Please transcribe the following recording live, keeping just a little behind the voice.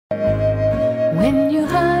When you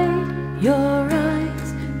hide your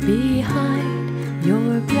eyes behind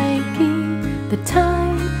your blankie, the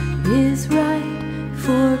time is right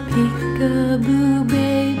for peekaboo,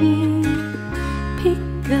 baby.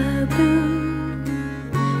 Peekaboo,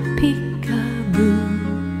 peekaboo,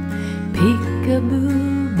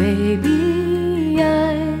 peekaboo, baby,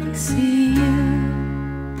 I see you.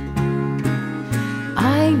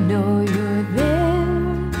 I know you're there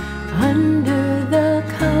under the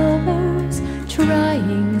covers,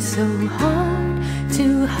 trying so hard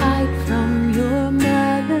to hide from your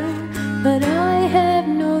mother, but I have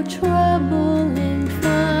no trouble in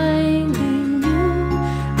finding you.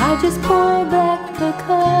 I just pull back the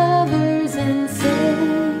covers and say,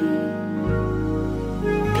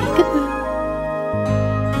 peekaboo.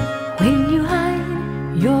 When you hide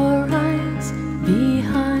your eyes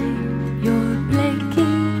behind your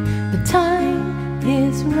blankie, the time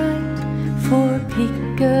is right for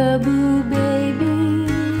peekaboo, baby.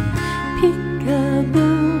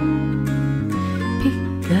 Peekaboo,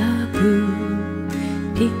 peekaboo,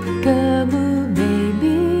 peekaboo,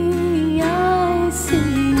 baby, I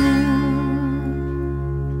see you.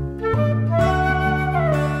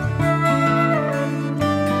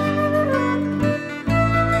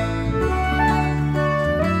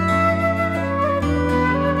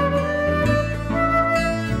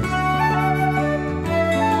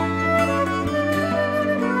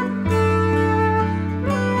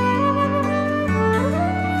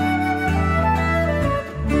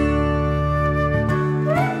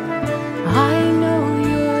 I know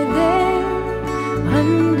you're there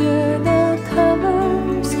under the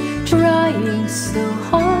covers, trying so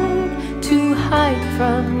hard to hide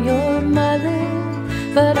from your mother,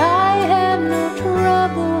 but I